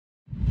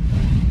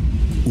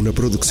una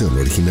producción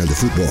original de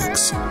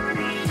Footbox.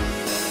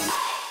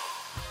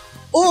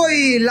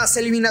 Hoy las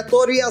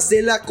eliminatorias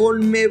de la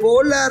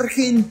Conmebol,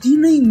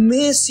 Argentina y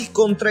Messi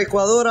contra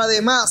Ecuador.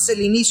 Además,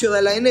 el inicio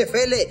de la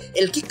NFL,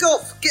 el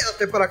kickoff.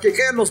 Quédate para que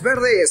caigan los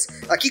verdes.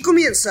 Aquí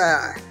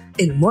comienza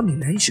el Money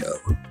Line Show.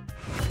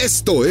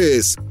 Esto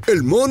es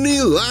el Money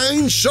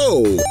Line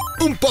Show,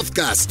 un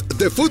podcast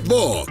de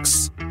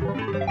Footbox.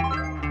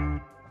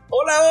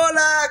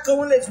 Hola,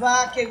 ¿cómo les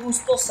va? Qué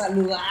gusto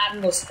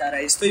saludarlos,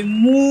 caray. Estoy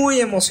muy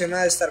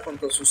emocionado de estar con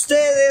todos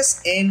ustedes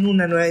en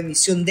una nueva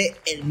emisión de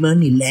el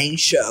Money Line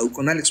Show.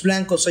 Con Alex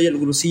Blanco, soy el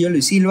Gurusillo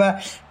Luis Silva.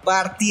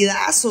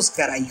 Partidazos,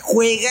 caray,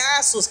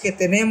 juegazos que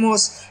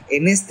tenemos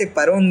en este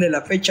parón de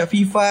la fecha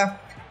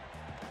FIFA.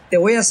 Te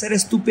voy a hacer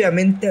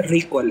estúpidamente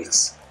rico,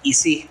 Alex. Y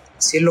sí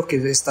es lo que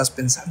estás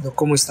pensando.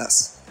 ¿Cómo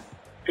estás?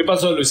 ¿Qué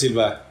pasó, Luis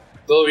Silva?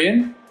 ¿Todo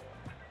bien?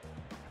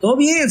 Todo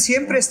bien,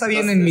 siempre está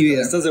bien en mi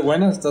vida. ¿Estás de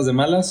buenas? ¿Estás de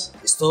malas?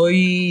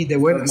 Estoy de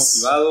buenas.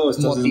 ¿Estás motivado?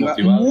 ¿Estás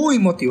desmotivado? Muy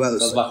motivado.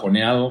 ¿Estás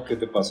bajoneado? ¿Qué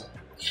te pasa?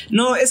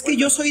 No, es que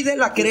yo soy de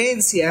la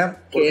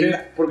creencia que...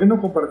 ¿Por qué no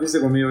compartiste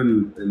conmigo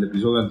el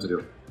episodio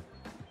anterior?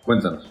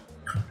 Cuéntanos.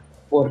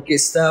 Porque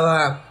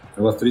estaba...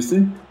 ¿Estabas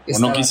triste? ¿O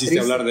no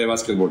quisiste hablar de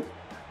básquetbol?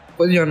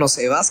 Pues yo no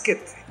sé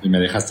básquet. ¿Y me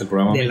dejaste el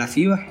programa? De la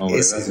FIBA, no,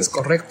 es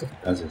correcto.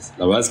 Gracias.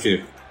 La verdad es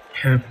que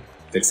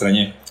te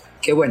extrañé.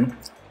 Qué bueno.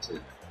 Sí.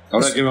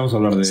 Ahora que vamos a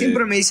hablar de...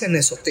 Siempre me dicen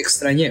eso, te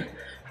extrañé.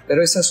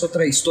 Pero esa es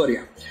otra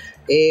historia.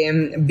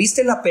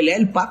 ¿Viste la pelea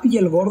del Papi y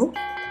el Gordo?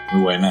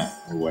 Muy buena,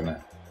 muy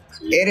buena.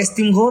 Sí. ¿Eres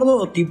Team Gordo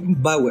o Team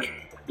Bauer?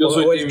 Yo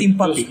soy Team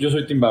Papi. Yo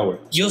soy Team Bauer.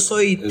 Yo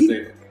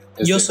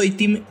soy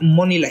Team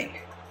Moneyline.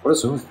 Por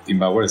eso, Team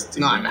Bauer es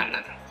Team...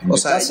 No. O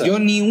sea, casa. Yo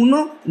ni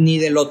uno ni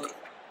del otro.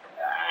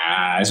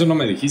 Eso no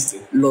me dijiste.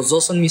 Los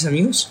dos son mis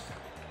amigos.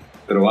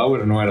 Pero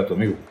Bauer no era tu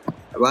amigo.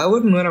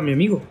 Bauer no era mi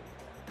amigo.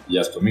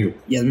 Ya es tu amigo.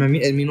 Ya es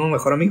mi nuevo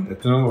mejor amigo. Es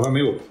tu nuevo mejor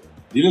amigo.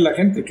 Dile a la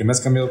gente que me has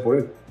cambiado por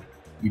él.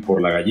 Y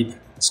por la gallita.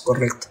 Es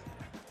correcto.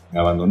 Me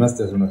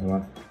abandonaste hace una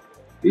semana.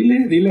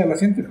 Dile a la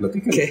gente,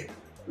 platícales. ¿Qué?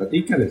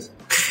 Platícales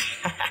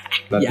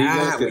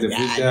ya,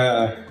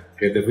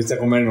 que te fuiste a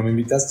comer y no me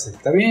invitaste.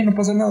 Está bien, no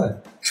pasa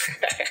nada.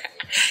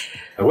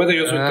 Acuérdate,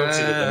 yo soy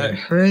tóxico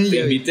también. ¿Te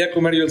invité a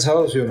comer yo el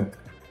sábado, sí o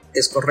no?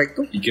 Es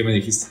correcto. ¿Y qué me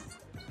dijiste?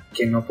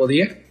 Que no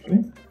podía.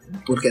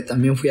 Porque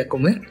también fui a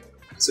comer.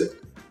 Sí.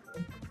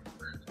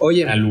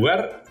 Oye. Al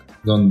lugar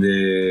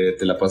donde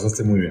te la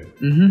pasaste muy bien.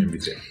 Me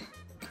invité.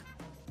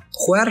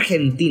 Juega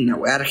Argentina,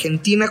 güey.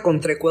 Argentina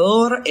contra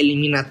Ecuador,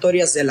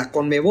 eliminatorias de la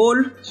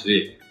Conmebol.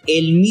 Sí.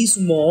 El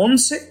mismo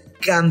 11,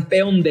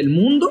 campeón del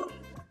mundo.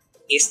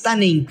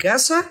 Están en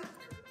casa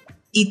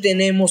y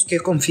tenemos que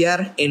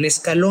confiar en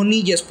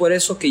Scaloni y es por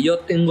eso que yo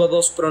tengo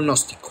dos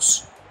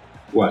pronósticos.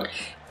 ¿Cuál?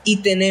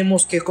 Y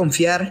tenemos que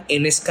confiar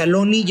en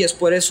Scaloni y es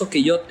por eso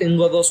que yo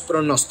tengo dos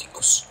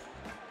pronósticos.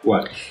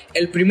 ¿Cuál?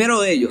 El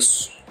primero de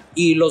ellos,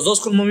 y los dos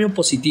con momio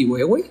positivo,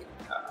 güey.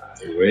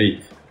 Ay,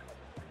 güey.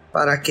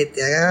 Para que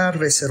te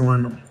agarres,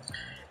 hermano.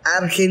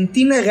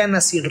 Argentina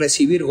gana sin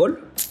recibir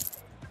gol.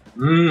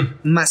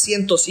 Más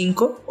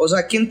 105. O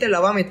sea, ¿quién te la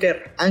va a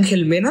meter?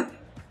 ¿Ángel Mena?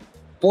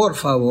 Por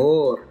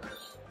favor.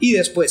 Y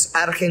después,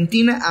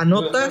 Argentina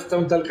anota... ¿No está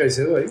un tal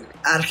Caicedo ahí?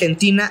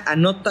 Argentina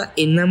anota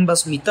en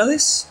ambas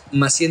mitades,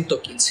 más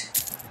 115.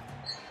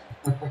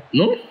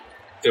 ¿No?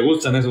 ¿Te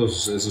gustan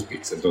esos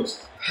picks,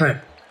 entonces?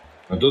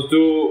 Entonces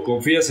tú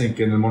confías en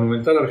que en el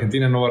Monumental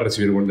Argentina no va a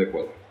recibir gol de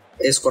Ecuador.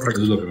 Es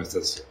correcto. Eso es lo que me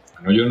estás diciendo.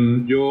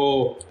 Bueno,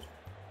 yo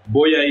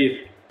voy a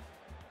ir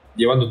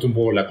llevándote un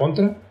poco la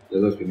contra. Ya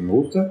sabes que no me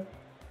gusta.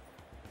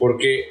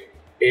 Porque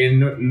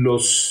en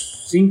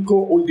los 5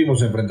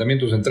 últimos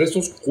enfrentamientos entre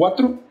estos,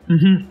 4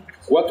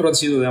 han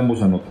sido de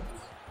ambos anotan.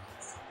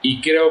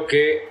 Y creo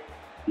que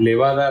le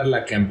va a dar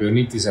la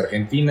campeonitis a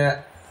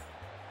Argentina.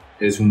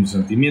 Es un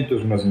sentimiento,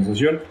 es una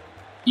sensación.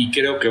 Y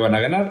creo que van a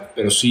ganar,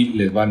 pero sí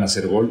les van a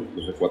hacer gol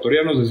los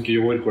ecuatorianos. Es que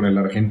yo voy a ir con el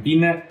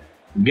Argentina.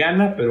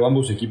 Gana, pero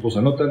ambos equipos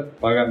anotan.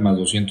 Pagan más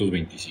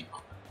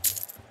 225.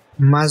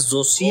 Más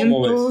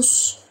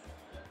 200.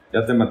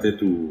 Ya te maté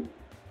tu...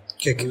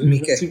 ¿Qué?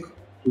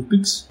 ¿Tus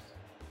picks?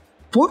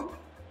 ¿Por?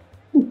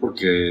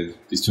 Porque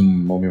diste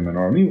un momio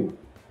menor amigo.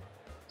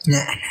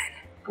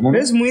 ¿Cómo?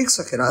 Es muy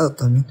exagerado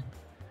también.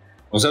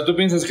 O sea, tú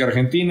piensas que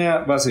Argentina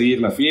va a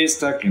seguir la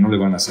fiesta, que no le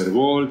van a hacer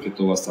gol, que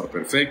todo va a estar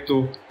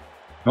perfecto,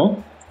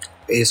 ¿no?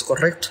 Es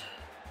correcto.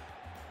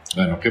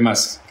 Bueno, ¿qué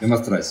más? ¿Qué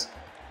más traes?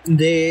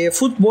 De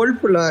fútbol,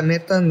 pues la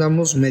neta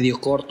andamos medio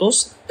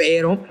cortos,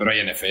 pero... Pero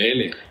hay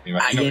NFL. Me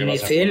imagino que NFL.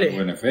 vas a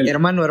jugar NFL.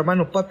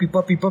 Hermano, papi.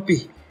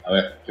 A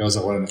ver, ¿qué vas a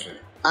jugar en NFL?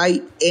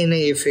 Hay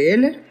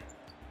NFL.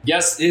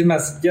 Es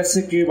más, ya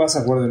sé que vas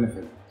a jugar de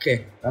NFL.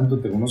 ¿Qué? Tanto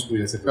te conozco y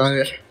ya sé que... A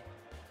ver.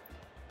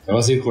 Te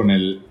vas a ir con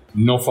el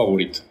no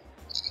favorito.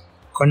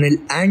 Con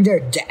el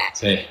underdog.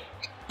 Sí.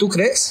 ¿Tú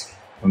crees?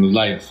 Con los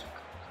Lions.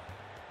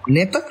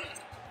 ¿Neta?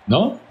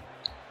 ¿No?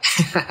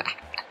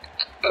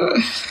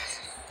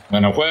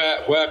 Bueno,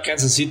 juega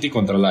Kansas City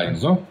contra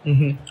Lions, ¿no?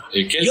 Uh-huh.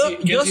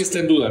 Kelsey está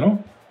en duda,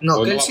 ¿no?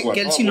 No,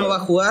 Kelsey no va a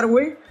jugar,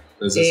 güey.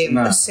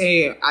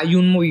 Hay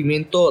un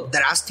movimiento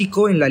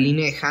drástico en la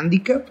línea de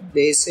handicap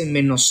de ese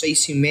menos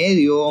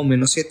 6.5 o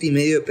menos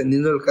 7.5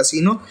 dependiendo del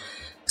casino.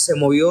 Se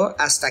movió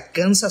hasta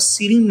Kansas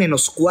City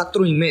menos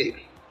 4.5.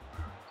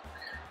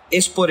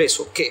 Es por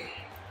eso que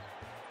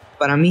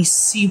para mí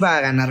sí va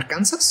a ganar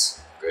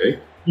Kansas. Okay.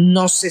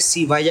 No sé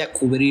si vaya a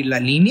cubrir la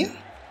línea,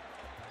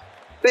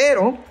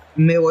 pero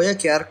me voy a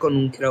quedar con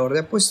un creador de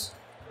apuestas.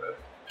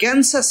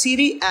 Kansas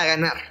City a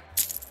ganar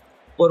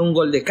por un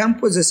gol de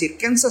campo, es decir,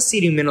 Kansas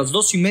City menos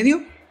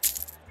 2.5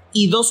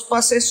 y 2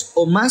 pases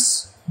o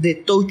más de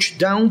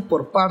touchdown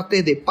por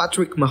parte de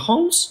Patrick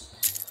Mahomes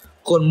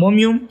con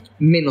momio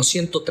menos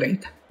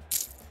 130.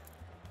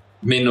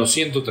 Menos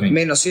 130.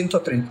 Menos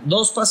 130.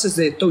 2 pases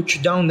de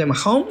touchdown de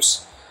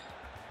Mahomes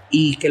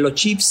y que los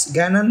Chiefs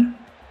ganan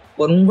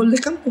por un gol de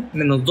campo,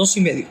 menos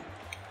 2.5.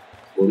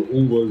 Por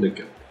un gol de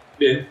campo.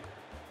 Bien.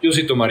 Yo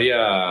sí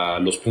tomaría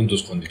los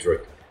puntos con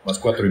Detroit.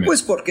 Más 4.5.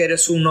 Pues porque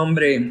eres un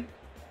hombre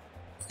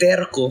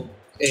terco.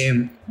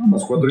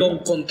 Más 4.5. Don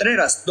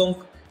Contreras. Tú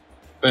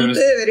Pero te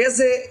deberías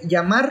de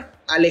llamar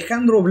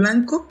Alejandro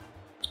Blanco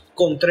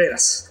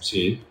Contreras.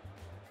 Sí.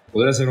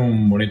 Podría ser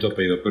un bonito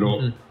apellido, pero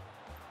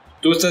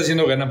tú estás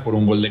diciendo ganan por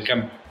un gol de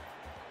campo.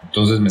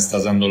 Entonces me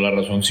estás dando la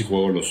razón si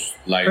juego los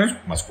Lions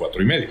más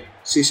 4.5.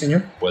 Sí,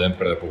 señor. Pueden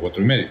perder por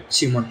 4.5.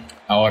 Simón.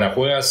 Ahora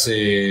juegas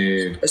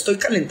estoy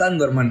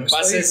calentando, hermano.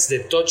 pases de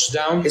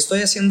touchdown.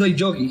 Estoy haciendo el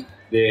yogi.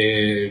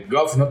 De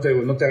Goff, ¿no te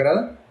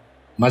agrada?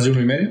 ¿Más de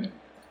 1.5?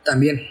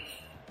 También.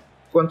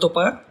 ¿Cuánto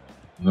paga?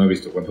 No he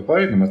visto cuánto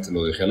pague, nomás te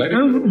lo dejé al aire.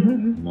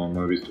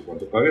 No he visto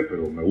cuánto pague,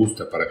 pero me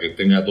gusta para que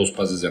tenga 2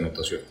 pases de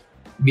anotación.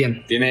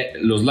 Bien.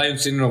 Los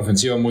Lions tienen una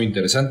ofensiva muy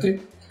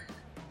interesante.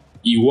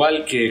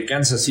 Igual que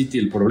Kansas City,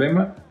 el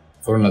problema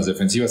fueron las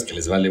defensivas, que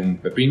les vale un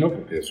pepino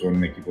porque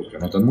son equipos que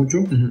anotan mucho.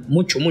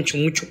 Mucho,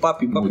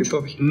 papi.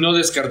 No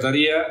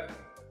descartaría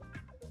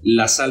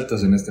las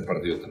altas en este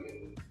partido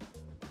también.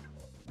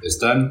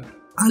 Están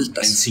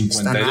altas en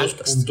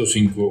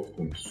 52.5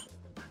 puntos.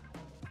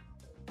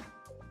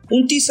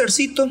 Un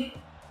teasercito.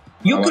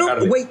 Yo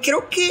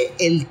creo que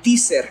el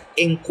teaser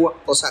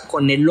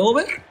con el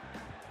over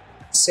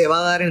se va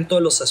a dar en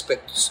todos los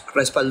aspectos,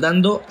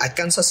 respaldando a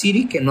Kansas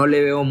City, que no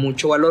le veo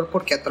mucho valor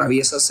porque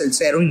atraviesas el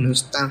 0 y no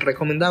es tan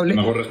recomendable.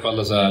 Mejor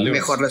respaldas a León.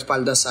 Mejor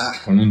respaldas a...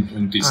 Con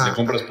un teaser, le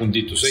compras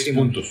puntitos, 6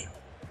 puntos.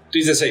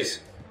 Teaser de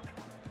 6.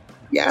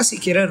 Ya, si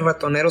quieres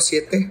ratonero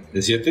 7.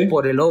 ¿De 7?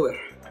 Por el over.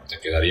 Te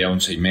quedaría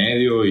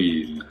 11.5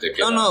 y te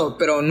queda... No,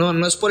 pero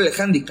no es por el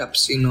handicap,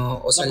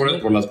 sino... O sea,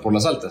 por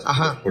las altas.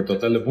 Ajá. Por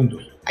total de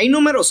puntos. Hay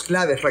números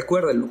claves,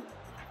 recuérdelo.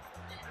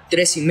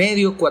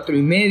 3.5,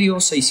 4.5,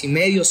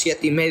 6.5,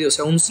 7.5. O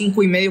sea, un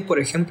 5.5, por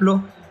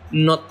ejemplo,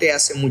 no te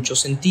hace mucho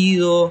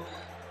sentido.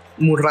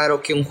 Muy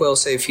raro que un juego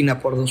se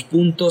defina por 2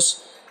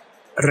 puntos.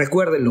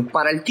 Recuérdenlo,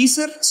 para el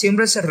teaser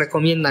siempre se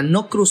recomienda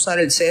no cruzar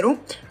el 0,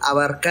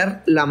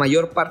 abarcar la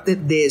mayor parte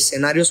de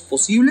escenarios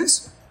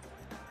posibles,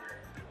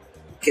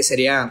 que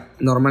sería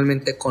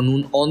normalmente con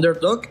un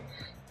underdog,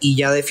 y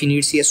ya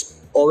definir si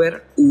es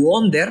over u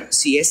under,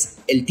 si es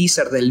el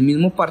teaser del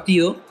mismo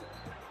partido.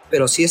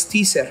 Pero si es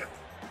teaser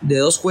de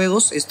 2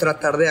 juegos, es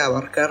tratar de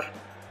abarcar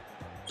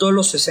todos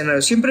los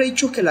escenarios. Siempre he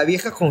dicho que la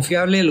vieja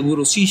confiable, el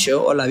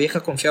gurusillo, o la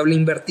vieja confiable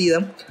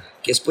invertida,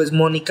 que después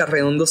Mónica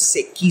Redondo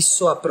se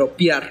quiso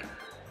apropiar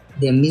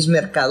de mis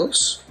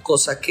mercados,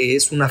 cosa que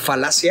es una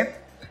falacia.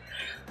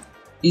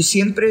 Y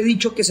siempre he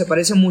dicho que se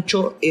parece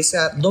mucho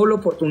esa doble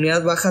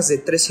oportunidad bajas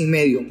de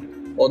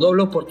 3.5 o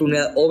doble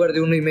oportunidad over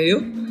de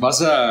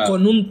 1.5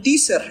 con un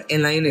teaser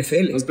en la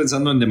NFL. ¿Estás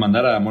pensando en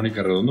demandar a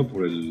Mónica Redondo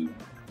por el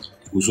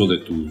uso de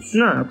tus...?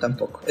 No,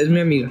 tampoco. Es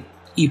mi amiga.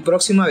 Y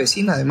próxima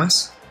vecina,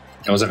 además.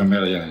 ¿Te vas a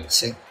cambiar allá?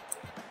 Sí.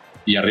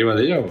 ¿Y arriba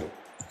de ella o...?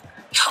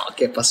 No,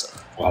 ¿qué pasó?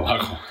 O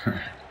abajo.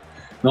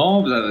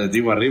 No,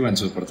 digo arriba, en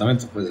su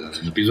departamento, pues,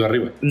 en el piso de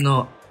arriba.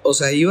 No, o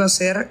sea, iba a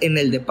ser en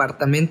el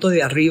departamento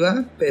de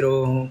arriba,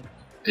 pero...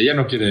 Ella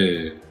no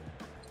quiere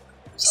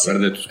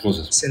saber de tus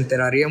cosas. Se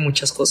enteraría de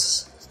muchas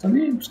cosas. Está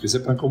bien, pues que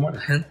sepan cómo era.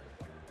 Ajá.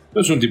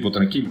 Pero es un tipo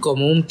tranquilo.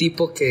 Como un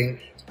tipo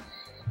que...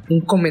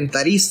 Un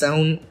comentarista,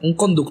 un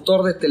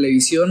conductor de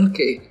televisión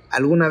que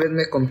alguna vez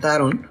me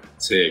contaron.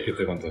 Sí, ¿qué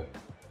te contó?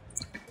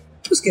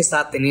 Pues que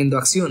estaba teniendo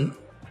acción.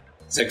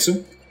 ¿Sexo?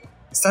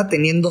 Está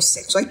teniendo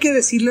sexo. Hay que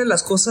decirle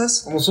las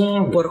cosas como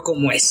son, por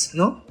como es,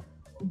 ¿no?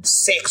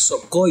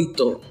 Sexo,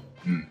 coito,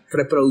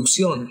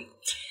 reproducción.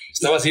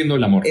 Estaba haciendo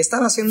el amor.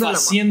 Estaba haciendo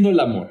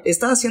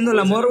el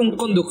amor un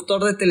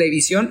conductor de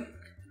televisión.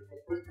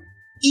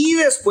 Y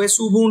después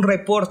hubo un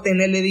reporte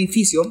en el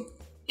edificio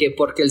que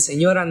porque el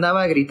señor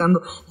andaba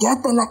gritando,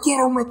 ¡ya te la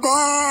quiero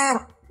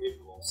meter! Qué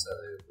cosa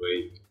de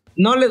güey.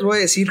 No les voy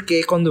a decir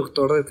qué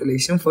conductor de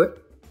televisión fue,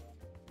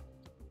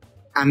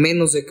 a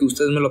menos de que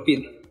ustedes me lo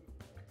pidan.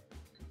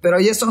 Pero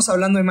ya estamos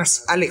hablando de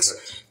más.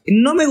 Alex,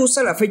 no me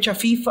gusta la fecha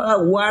FIFA.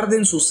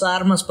 Guarden sus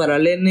armas para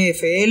el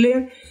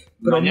NFL.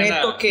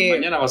 Prometo que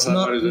mañana vas a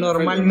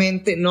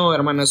normalmente NFL, ¿no? No,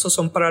 hermano, esos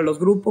son para los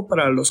grupos,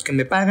 para los que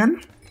me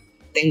pagan.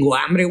 Tengo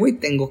hambre, güey,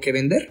 tengo que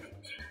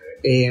vender.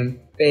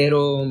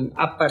 Pero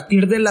a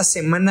partir de la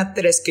semana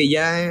 3 que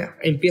ya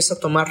empieza a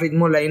tomar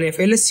ritmo la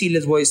NFL, sí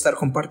les voy a estar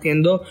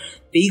compartiendo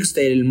picks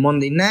del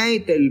Monday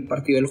Night, el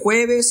partido del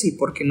jueves y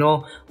por qué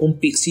no un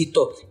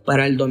pickcito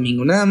para el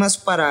domingo. Nada más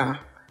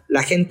para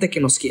la gente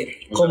que nos quiere.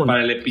 O sea,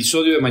 para el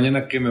episodio de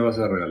mañana, ¿qué me vas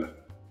a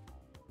regalar?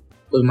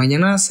 Pues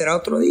mañana será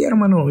otro día,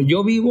 hermano.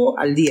 Yo vivo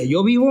al día.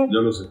 Yo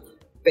lo sé.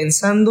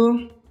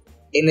 Pensando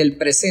en el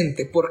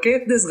presente. ¿Por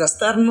qué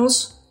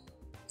desgastarnos?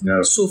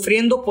 Claro.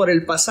 Sufriendo por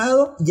el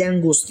pasado y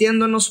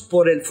angustiándonos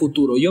por el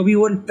futuro. Yo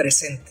vivo el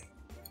presente.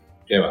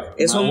 ¿Qué va?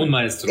 Eso, un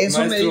maestro.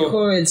 Eso un maestro, me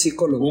dijo el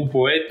psicólogo. Un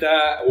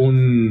poeta,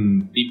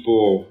 un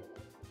tipo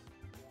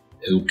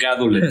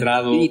educado,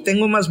 letrado. Y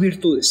tengo más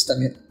virtudes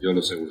también. Yo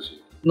lo sé,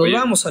 Gursillo. Nos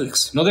vamos,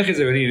 Alex. No dejes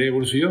de venir,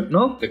 Gursillo.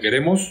 ¿No? Te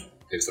queremos,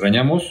 te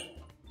extrañamos.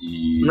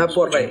 Y una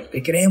porra.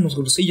 Te queremos,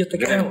 Gursillo, te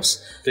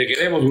queremos. Te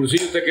queremos,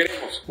 Gursillo, te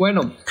queremos.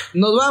 Bueno,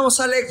 nos vamos,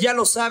 Alex. Ya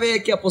lo sabe,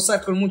 hay que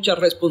apostar con mucha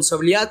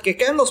responsabilidad. Que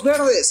queden los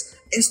verdes.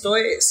 Esto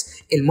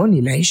es el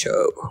Money Line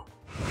Show.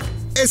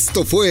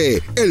 Esto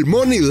fue el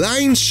Money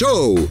Line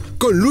Show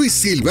con Luis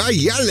Silva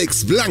y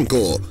Alex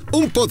Blanco,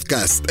 un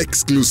podcast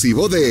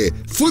exclusivo de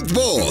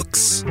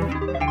Footbox.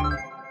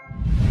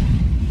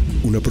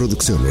 Una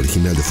producción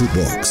original de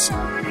Footbox.